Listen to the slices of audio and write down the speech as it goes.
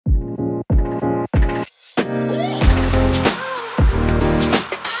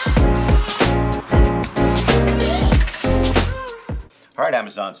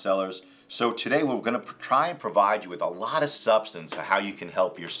Amazon sellers. So today we're going to try and provide you with a lot of substance of how you can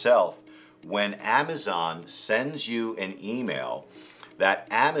help yourself when Amazon sends you an email that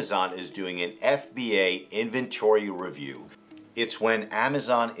Amazon is doing an FBA inventory review. It's when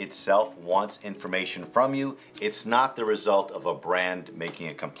Amazon itself wants information from you. It's not the result of a brand making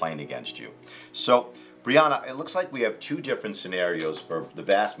a complaint against you. So Brianna, it looks like we have two different scenarios for the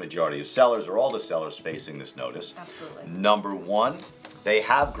vast majority of sellers, or all the sellers facing this notice. Absolutely. Number one, they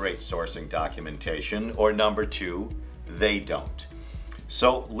have great sourcing documentation, or number two, they don't.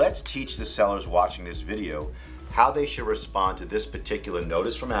 So let's teach the sellers watching this video how they should respond to this particular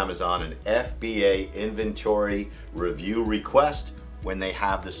notice from Amazon, an FBA inventory review request, when they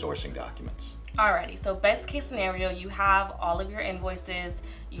have the sourcing documents. Alrighty, so best case scenario, you have all of your invoices,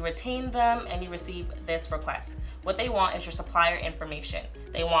 you retain them, and you receive this request. What they want is your supplier information.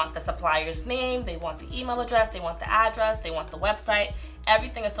 They want the supplier's name, they want the email address, they want the address, they want the website,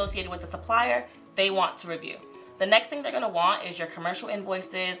 everything associated with the supplier, they want to review. The next thing they're gonna want is your commercial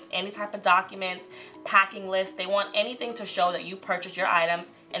invoices, any type of documents, packing list. They want anything to show that you purchased your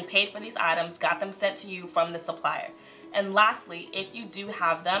items and paid for these items, got them sent to you from the supplier. And lastly, if you do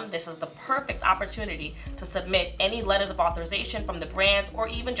have them, this is the perfect opportunity to submit any letters of authorization from the brands, or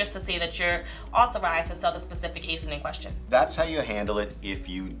even just to say that you're authorized to sell the specific ASIN in question. That's how you handle it if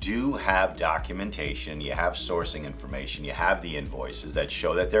you do have documentation, you have sourcing information, you have the invoices that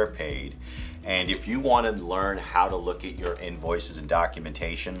show that they're paid. And if you want to learn how to look at your invoices and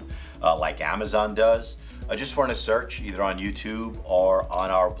documentation like Amazon does, just run a search either on YouTube or on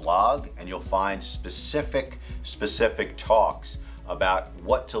our blog, and you'll find specific talks about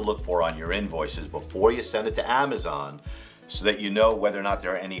what to look for on your invoices before you send it to Amazon, so that you know whether or not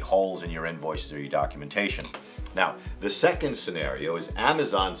there are any holes in your invoices or your documentation. Now, the second scenario is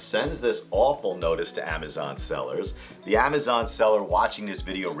Amazon sends this awful notice to Amazon sellers. The Amazon seller watching this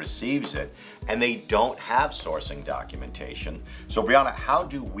video receives it, and they don't have sourcing documentation. So Brianna, how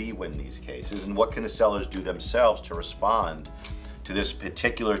do we win these cases, and what can the sellers do themselves to respond to this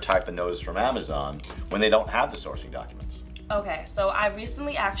particular type of notice from Amazon when they don't have the sourcing documents? Okay, so I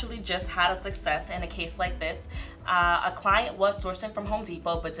recently actually just had a success in a case like this. A client was sourcing from Home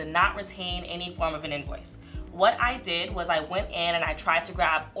Depot but did not retain any form of an invoice. What I did was I went in and I tried to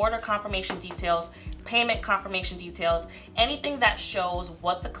grab order confirmation details, payment confirmation details, anything that shows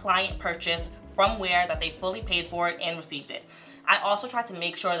what the client purchased, from where, that they fully paid for it and received it. I also tried to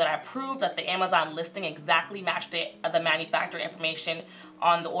make sure that I proved that the Amazon listing exactly matched the manufacturer information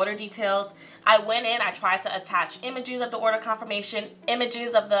on the order details. I went in, I tried to attach images of the order confirmation,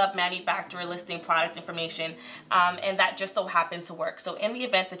 images of the manufacturer listing product information, and that just so happened to work. So in the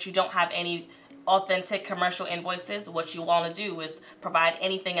event that you don't have any authentic commercial invoices, what you want to do is provide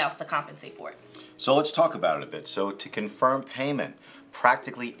anything else to compensate for it. So let's talk about it a bit. So to confirm payment,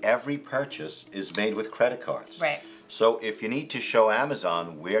 practically every purchase is made with credit cards. Right. So if you need to show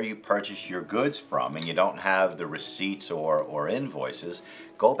Amazon where you purchased your goods from and you don't have the receipts or invoices,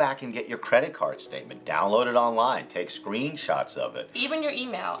 go back and get your credit card statement, download it online, take screenshots of it. Even your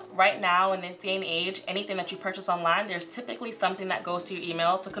email. Right now in this day and age, anything that you purchase online, there's typically something that goes to your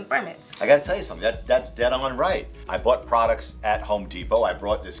email to confirm it. I gotta tell you something, that's dead on right. I bought products at Home Depot. I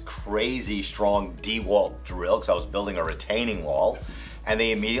brought this crazy strong DeWalt drill because I was building a retaining wall, and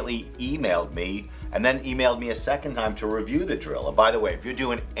they immediately emailed me, and then emailed me a second time to review the drill. And by the way, if you're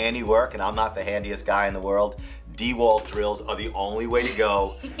doing any work, and I'm not the handiest guy in the world, DeWalt drills are the only way to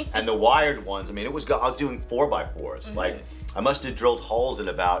go. And the wired ones, I mean, I was doing 4x4s. Like, I must have drilled holes in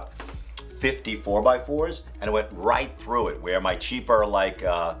about 50 4x4s, and it went right through it, where my cheaper like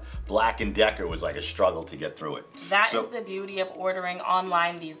Black & Decker was like a struggle to get through it. That is the beauty of ordering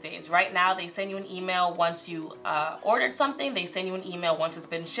online these days. Right now, they send you an email once you ordered something, they send you an email once it's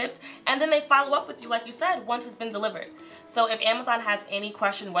been shipped, and then they follow up with you, like you said, once it's been delivered. So if Amazon has any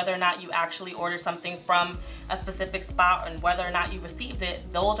question whether or not you actually ordered something from a specific spot and whether or not you received it,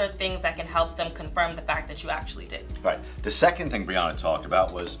 those are things that can help them confirm the fact that you actually did. Right. The second thing Brianna talked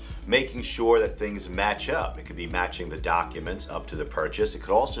about was making sure that things match up. It could be matching the documents up to the purchase. It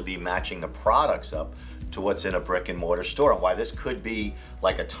could also be matching the products up to what's in a brick and mortar store, and why this could be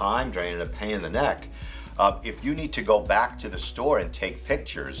like a time drain and a pain in the neck. If you need to go back to the store and take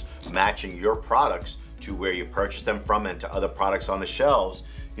pictures matching your products to where you purchased them from and to other products on the shelves,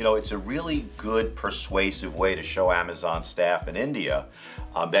 you know, it's a really good persuasive way to show Amazon staff in India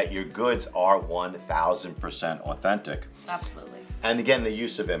that your goods are 1000% authentic. Absolutely. And again, the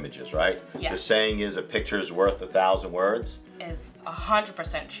use of images, right? Yes. The saying is a picture is worth 1,000 words. Is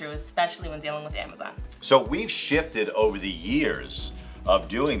 100% true, especially when dealing with Amazon. So we've shifted over the years of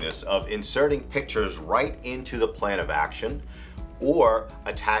doing this, of inserting pictures right into the plan of action, or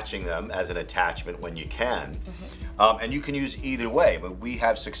attaching them as an attachment when you can. And you can use either way, but we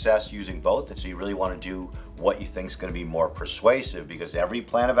have success using both, and so you really want to do what you think is going to be more persuasive, because every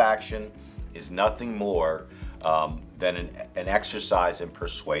plan of action is nothing more than an exercise in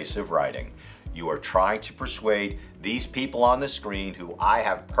persuasive writing. You are trying to persuade these people on the screen who I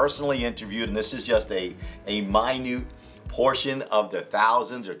have personally interviewed, and this is just a minute portion of the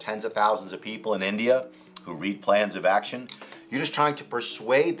thousands or tens of thousands of people in India who read plans of action. You're just trying to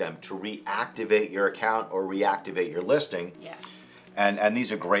persuade them to reactivate your account or reactivate your listing. Yes. And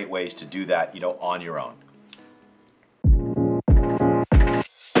these are great ways to do that, on your own.